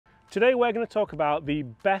Today we're going to talk about the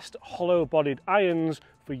best hollow-bodied irons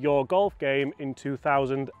for your golf game in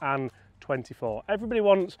 2024. Everybody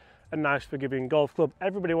wants a nice forgiving golf club,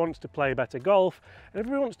 everybody wants to play better golf, and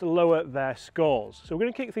everybody wants to lower their scores. So we're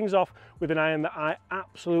going to kick things off with an iron that I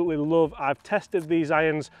absolutely love. I've tested these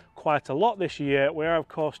irons quite a lot this year. We're of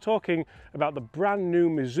course talking about the brand new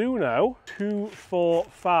Mizuno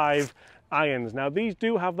 245 irons. Now these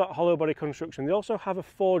do have that hollow body construction. They also have a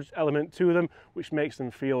forged element to them which makes them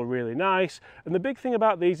feel really nice, and the big thing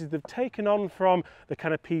about these is they've taken on from the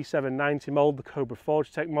kind of P790 mold, the Cobra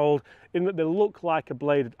Forgetech mold, in that they look like a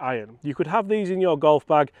bladed iron. You could have these in your golf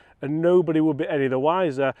bag and nobody would be any the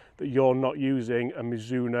wiser that you're not using a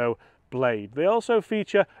Mizuno blade. They also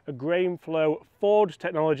feature a grain flow forged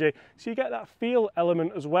technology, so you get that feel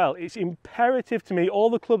element as well. It's imperative to me, all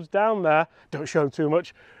the clubs down there, don't show them too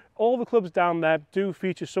much, all the clubs down there do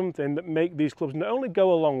feature something that make these clubs not only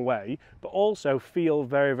go a long way, but also feel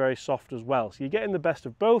very, very soft as well. So you're getting the best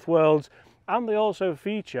of both worlds, and they also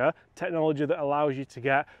feature technology that allows you to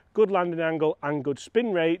get good landing angle and good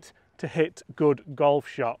spin rate to hit good golf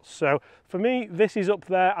shots. So for me, this is up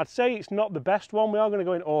there. I'd say it's not the best one. We are going to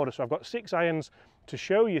go in order. So I've got 6 irons to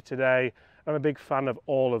show you today. I'm a big fan of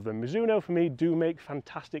all of them. Mizuno, for me, do make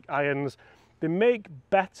fantastic irons. They make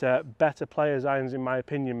better players' irons in my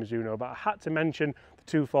opinion, Mizuno, but I had to mention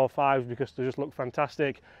the 245s because they just look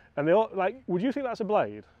fantastic. And they all, like, would you think that's a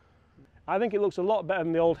blade? I think it looks a lot better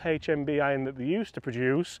than the old HMB iron that they used to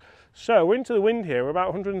produce. So we're into the wind here, we're about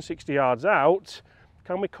 160 yards out.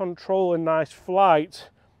 Can we control a nice flight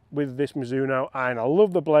with this Mizuno iron? I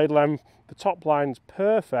love the blade length, the top line's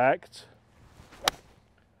perfect,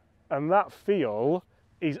 and that feel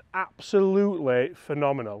is absolutely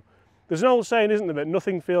phenomenal. There's an old saying, isn't there, that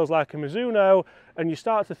nothing feels like a Mizuno, and you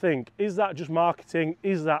start to think, is that just marketing?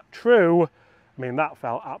 Is that true? I mean, that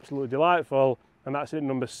felt absolutely delightful, and that's it,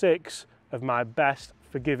 number 6 of my best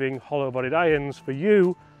forgiving hollow-bodied irons for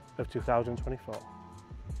you of 2024.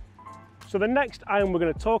 So the next iron we're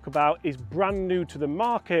going to talk about is brand new to the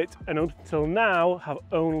market, and until now have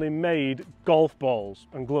only made golf balls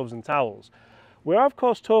and gloves and towels. We're of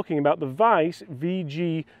course talking about the Vice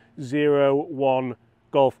VG01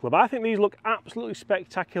 golf club. I think these look absolutely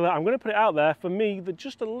spectacular. I'm going to put it out there, for me they're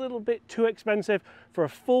just a little bit too expensive. For a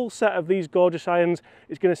full set of these gorgeous irons,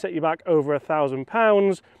 it's going to set you back over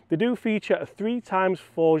 £1,000. They do feature a 3 times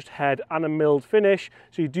forged head and a milled finish,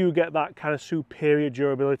 so you do get that kind of superior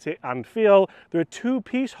durability and feel. They're a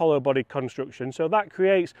 2-piece hollow body construction, so that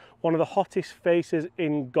creates one of the hottest faces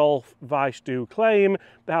in golf, Vice do claim.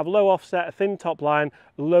 They have low offset, a thin top line,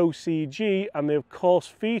 low CG, and they of course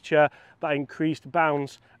feature that increased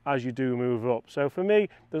bounce as you do move up. So for me,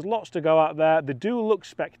 there's lots to go out there. They do look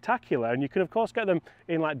spectacular, and you can of course get them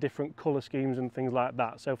in like different color schemes and things like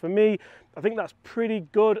that. So for me, I think that's pretty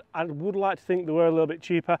good. I would like to think they were a little bit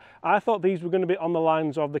cheaper. I thought these were going to be on the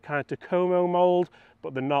lines of the kind of Tacoma mold,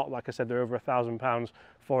 but they're not. Like I said, they're over £1,000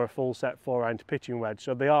 for a full set 4-iron pitching wedge.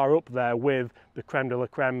 So they are up there with the creme de la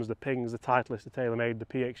cremes, the Pings, the Titleist, the TaylorMade, the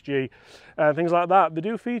PXG, things like that. They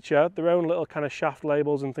do feature their own little kind of shaft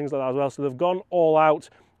labels and things like that as well. So they've gone all out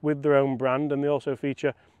with their own brand, and they also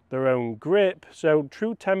feature their own grip. So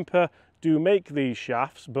True Temper do make these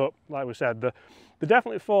shafts, but like we said, they're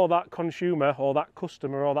definitely for that consumer or that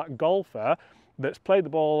customer or that golfer that's played the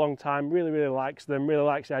ball a long time, really likes them, really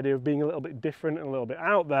likes the idea of being a little bit different and a little bit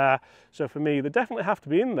out there. So for me, they definitely have to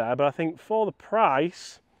be in there, but I think for the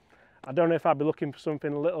price, I don't know if I'd be looking for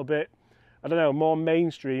something a little bit, I don't know, more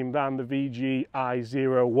mainstream than the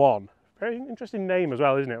VGI01. Very interesting name as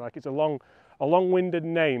well, isn't it? Like, it's a long-winded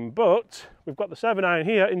name, but we've got the 7-iron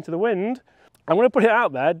here into the wind. I'm going to put it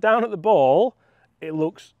out there, down at the ball, it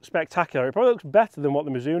looks spectacular. It probably looks better than what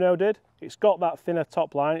the Mizuno did. It's got that thinner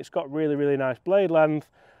top line, it's got really nice blade length,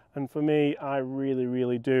 and for me, I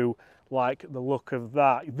really do like the look of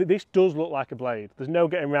that. This does look like a blade. There's no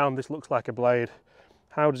getting around, this looks like a blade.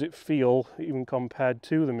 How does it feel, even compared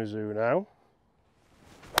to the Mizuno?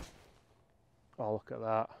 Oh, look at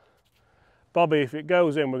that. Bobby, if it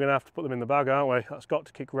goes in, we're going to have to put them in the bag, aren't we? That's got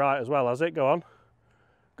to kick right as well, has it? Go on.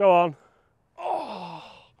 Go on. Oh,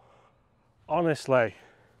 honestly,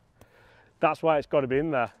 that's why it's got to be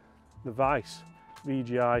in there. The Vice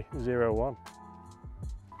VGI01.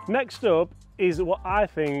 Next up is what I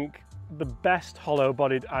think the best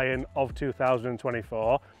hollow-bodied iron of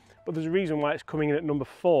 2024. But there's a reason why it's coming in at number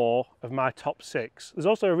 4 of my top 6. There's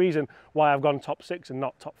also a reason why I've gone top 6 and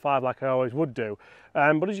not top 5 like I always would do.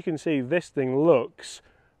 But as you can see, this thing looks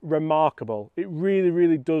remarkable. It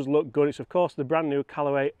really does look good. It's of course the brand new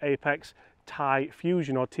Callaway Apex Ti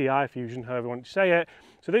Fusion, or Ti Fusion, however you want to say it.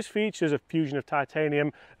 So this features a fusion of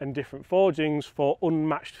titanium and different forgings for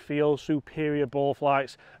unmatched feel, superior ball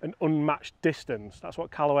flights and unmatched distance. That's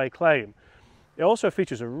what Callaway claim. It also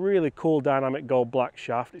features a really cool dynamic gold black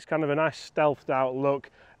shaft. It's kind of a nice stealthed out look,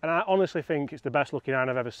 and I honestly think it's the best looking iron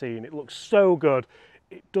I've ever seen. It looks so good.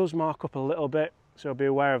 It does mark up a little bit, so be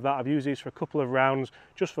aware of that. I've used these for a couple of rounds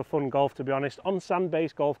just for fun golf, to be honest, on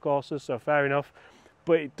sand-based golf courses, so fair enough.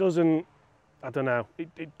 But it doesn't, I don't know,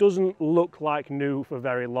 it doesn't look like new for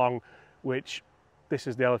very long, which, this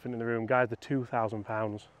is the elephant in the room, guys, they're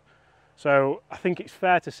 £2,000. So I think it's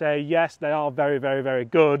fair to say, yes, they are very, very, very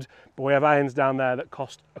good, but we have irons down there that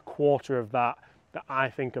cost a quarter of that I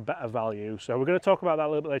think are better value. So we're going to talk about that a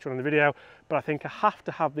little bit later on in the video, but I think I have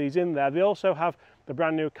to have these in there. They also have the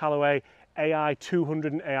brand new Callaway AI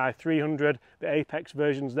 200 and AI 300, the Apex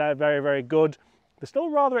versions. They're very, very good. They're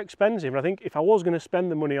still rather expensive, and I think if I was going to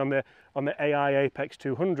spend the money on the AI Apex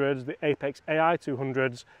 200s, the Apex AI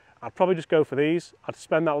 200s, I'd probably just go for these. I'd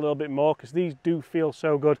spend that a little bit more because these do feel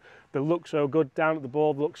so good. They look so good down at the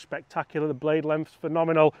ball. They look spectacular. The blade length's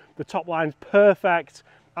phenomenal. The top line's perfect.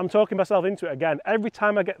 I'm talking myself into it again. Every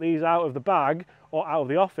time I get these out of the bag or out of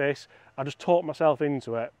the office, I just talk myself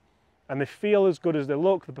into it. And they feel as good as they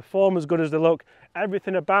look. They perform as good as they look.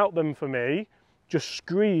 Everything about them for me just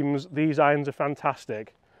screams these irons are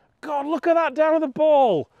fantastic. God, look at that down at the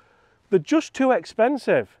ball. They're just too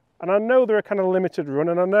expensive. And I know they're a kind of limited run,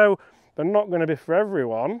 and I know they're not going to be for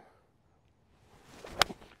everyone.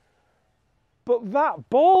 But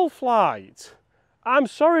that ball flight, I'm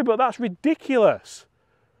sorry, but that's ridiculous.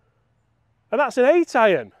 And that's an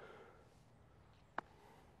 8-iron.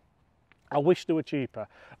 I wish they were cheaper.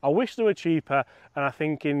 I wish they were cheaper, and I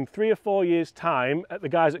think in 3 or 4 years' time, at the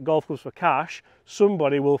guys at Golf Clubs for Cash,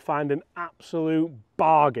 somebody will find an absolute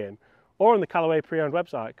bargain. Or on the Callaway pre-owned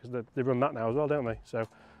website, because they run that now as well, don't they? So,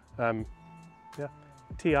 yeah,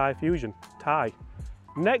 TI Fusion, TI.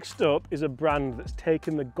 Next up is a brand that's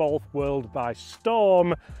taken the golf world by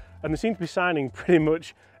storm, and they seem to be signing pretty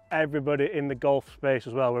much everybody in the golf space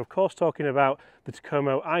as well. We're of course talking about the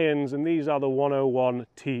Takomo irons, and these are the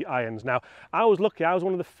 101T irons. Now, I was lucky, I was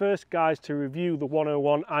one of the first guys to review the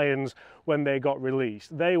 101 irons when they got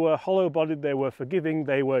released. They were hollow bodied, they were forgiving,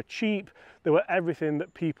 they were cheap, they were everything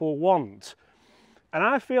that people want. And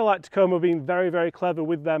I feel like Takomo have been very, very clever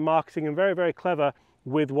with their marketing and very, very clever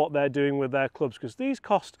with what they're doing with their clubs, because these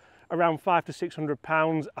cost around £500 to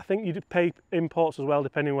 £600. I think you pay imports as well,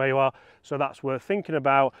 depending where you are, so that's worth thinking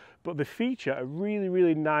about. But they feature a really,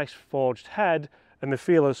 really nice forged head, and they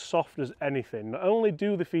feel as soft as anything. Not only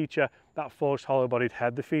do they feature that forged hollow-bodied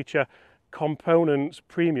head, they feature components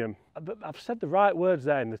premium. I've said the right words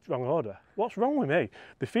there in the wrong order. What's wrong with me?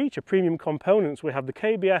 They feature premium components. We have the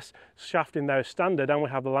KBS shaft in there as standard, and we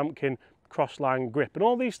have the Lampkin crossline grip. And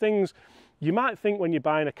all these things, you might think when you're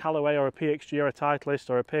buying a Callaway or a PXG or a Titleist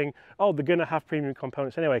or a Ping, oh, they're going to have premium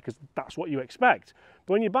components anyway, because that's what you expect.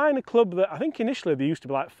 But when you're buying a club that I think initially they used to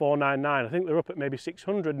be like $499, I think they're up at maybe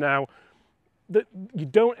 $600 now, that you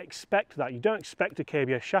don't expect that. You don't expect a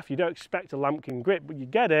KBS shaft, you don't expect a Lampkin grip, but you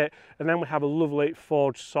get it, and then we have a lovely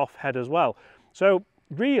forged soft head as well. So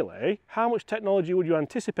really, how much technology would you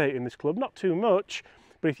anticipate in this club? Not too much,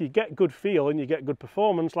 but if you get good feel and you get good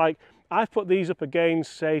performance, like I've put these up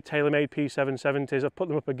against, say, TaylorMade P770s, I've put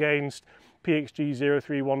them up against PXG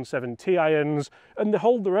 0317T irons, and they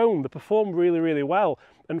hold their own, they perform really, really well.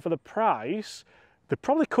 And for the price, they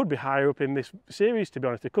probably could be higher up in this series, to be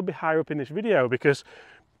honest. They could be higher up in this video, because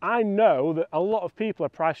I know that a lot of people are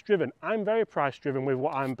price driven. I'm very price driven with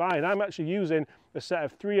what I'm buying. I'm actually using a set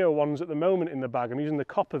of 301s at the moment in the bag. I'm using the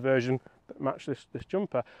copper version that match this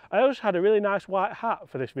jumper. I also had a really nice white hat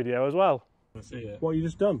for this video as well. I see it. What have you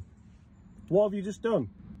just done? What have you just done?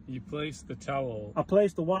 You placed the towel. I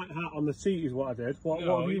placed the white hat on the seat is what I did. What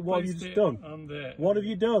have you just done? What have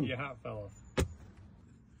you done? Your hat fell off.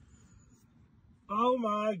 Oh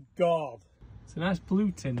my God. It's a nice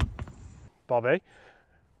blue tint, Bobby.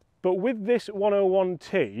 But with this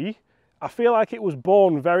 101T, I feel like it was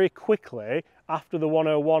born very quickly after the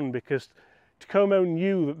 101, because Takomo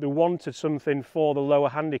knew that they wanted something for the lower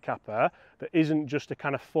handicapper that isn't just a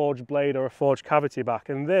kind of forged blade or a forged cavity back.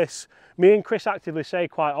 And this, me and Chris actively say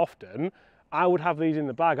quite often, I would have these in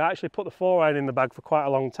the bag. I actually put the 4-iron in the bag for quite a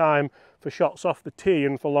long time for shots off the tee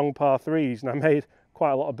and for long par 3s, and I made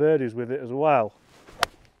quite a lot of birdies with it as well.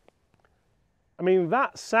 I mean,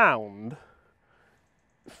 that sound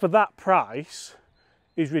for that price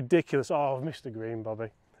is ridiculous. Oh, I've missed the green, Bobby.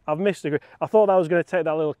 I've missed the green. I thought I was going to take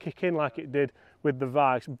that little kick in like it did with the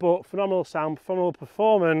Vikes, but phenomenal sound, phenomenal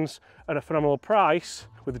performance, and a phenomenal price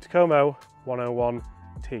with the Takomo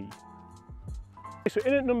 101T. So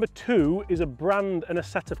in at number 2 is a brand and a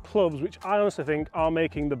set of clubs which I honestly think are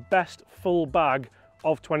making the best full bag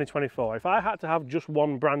of 2024. If I had to have just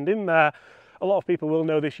one brand in there, a lot of people will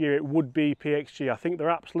know this year it would be PXG. I think they're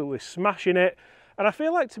absolutely smashing it. And I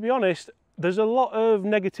feel like, to be honest, there's a lot of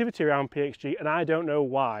negativity around PXG and I don't know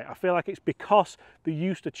why. I feel like it's because they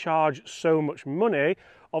used to charge so much money.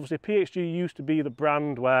 Obviously PXG used to be the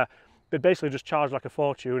brand where they basically just charge like a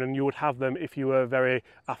fortune and you would have them if you were very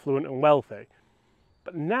affluent and wealthy.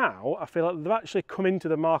 But now I feel like they've actually come into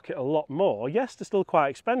the market a lot more. Yes, they're still quite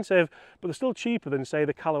expensive, but they're still cheaper than, say,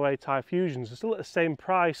 the Callaway Thai Fusions. They're still at the same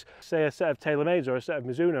price, say, a set of TaylorMades or a set of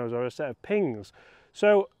Mizunos or a set of Pings.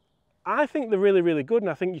 So I think they're really, really good, and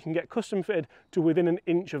I think you can get custom fitted to within an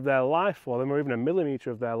inch of their life for them, or even a millimetre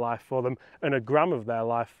of their life for them, and a gram of their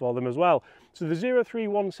life for them as well. So the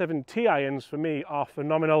 0317T irons for me are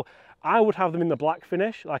phenomenal. I would have them in the black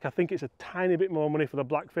finish. Like, I think it's a tiny bit more money for the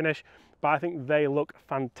black finish, but I think they look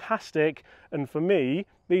fantastic. And for me,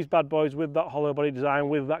 these bad boys with that hollow body design,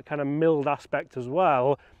 with that kind of milled aspect as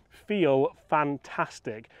well, feel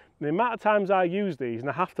fantastic. The amount of times I use these, and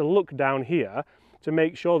I have to look down here to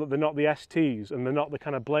make sure that they're not the STs and they're not the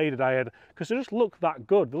kind of bladed iron, because they just look that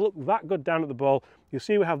good. They look that good down at the ball. You'll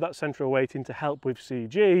see we have that central weighting to help with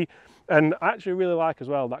CG, and I actually really like as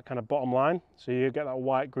well that kind of bottom line. So you get that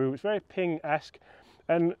white groove. It's very Ping-esque.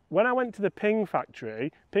 And when I went to the Ping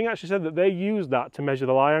factory, Ping actually said that they use that to measure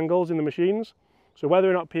the lie angles in the machines. So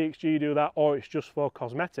whether or not PXG do that or it's just for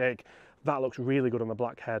cosmetic, that looks really good on the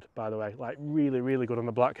black head, by the way, like really, really good on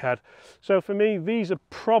the black head. So for me, these are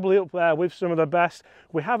probably up there with some of the best.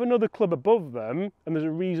 We have another club above them, and there's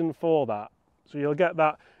a reason for that. So you'll get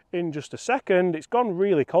that in just a second. It's gone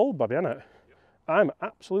really cold, Bobby, hasn't it? Yep. I'm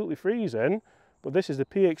absolutely freezing, but this is the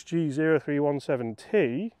PXG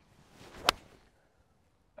 0317T.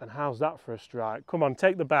 And how's that for a strike? Come on,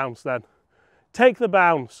 take the bounce then. Take the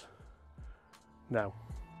bounce. No.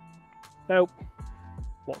 Nope.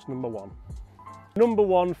 What's number 1? Number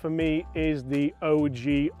 1 for me is the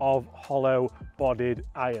OG of hollow bodied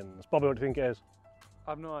irons. Bobby, what do you think it is?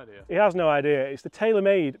 I've no idea. He has no idea. It's the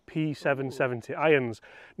TaylorMade P770 irons.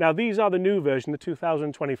 Now these are the new version, the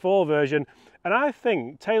 2024 version, and I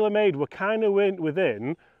think TaylorMade were kind of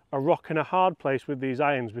within a rock and a hard place with these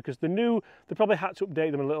irons, because the new, they probably had to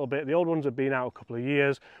update them a little bit. The old ones have been out a couple of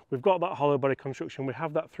years. We've got that hollow body construction. We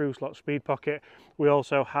have that through slot speed pocket. We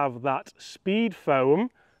also have that speed foam.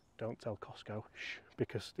 Don't tell Costco, shh,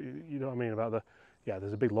 because you know what I mean about the, yeah,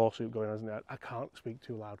 there's a big lawsuit going on, isn't there? I can't speak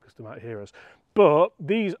too loud because they might hear us. But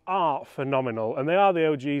these are phenomenal, and they are the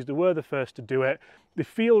OGs. They were the first to do it. They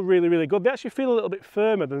feel really, really good. They actually feel a little bit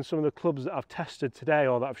firmer than some of the clubs that I've tested today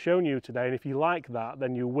or that I've shown you today, and if you like that,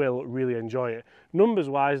 then you will really enjoy it.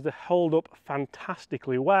 Numbers-wise, they hold up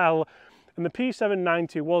fantastically well, and the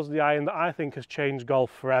P790 was the iron that I think has changed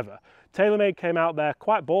golf forever. TaylorMade came out there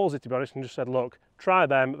quite ballsy, to be honest, and just said, look, try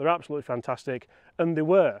them, they're absolutely fantastic, and they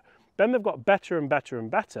were. Then they've got better and better and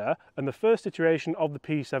better, and the first iteration of the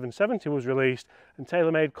P770 was released, and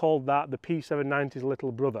TaylorMade called that the P790's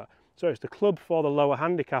little brother. So it's the club for the lower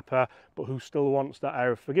handicapper, but who still wants that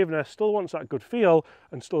air of forgiveness, still wants that good feel,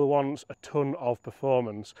 and still wants a ton of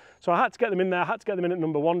performance. So I had to get them in there, I had to get them in at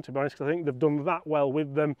number 1, to be honest, because I think they've done that well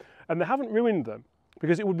with them, and they haven't ruined them.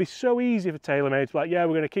 Because it would be so easy for TaylorMade to be like, yeah,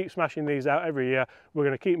 we're going to keep smashing these out every year, we're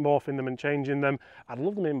going to keep morphing them and changing them. I'd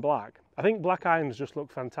love them in black. I think black irons just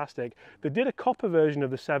look fantastic. They did a copper version of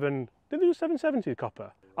the 7, did they do 770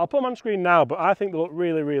 copper? I'll put them on screen now, but I think they look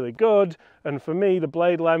really, really good. And for me, the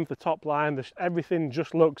blade length, the top line, everything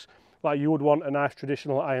just looks like you would want a nice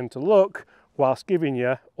traditional iron to look, whilst giving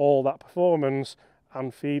you all that performance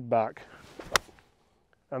and feedback.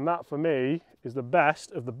 And that for me is the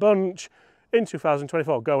best of the bunch in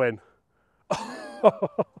 2024. Go in.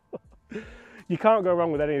 You can't go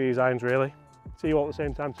wrong with any of these irons, really. See you all at the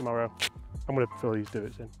same time tomorrow. I'm going to fill these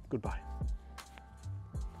divots in. Goodbye.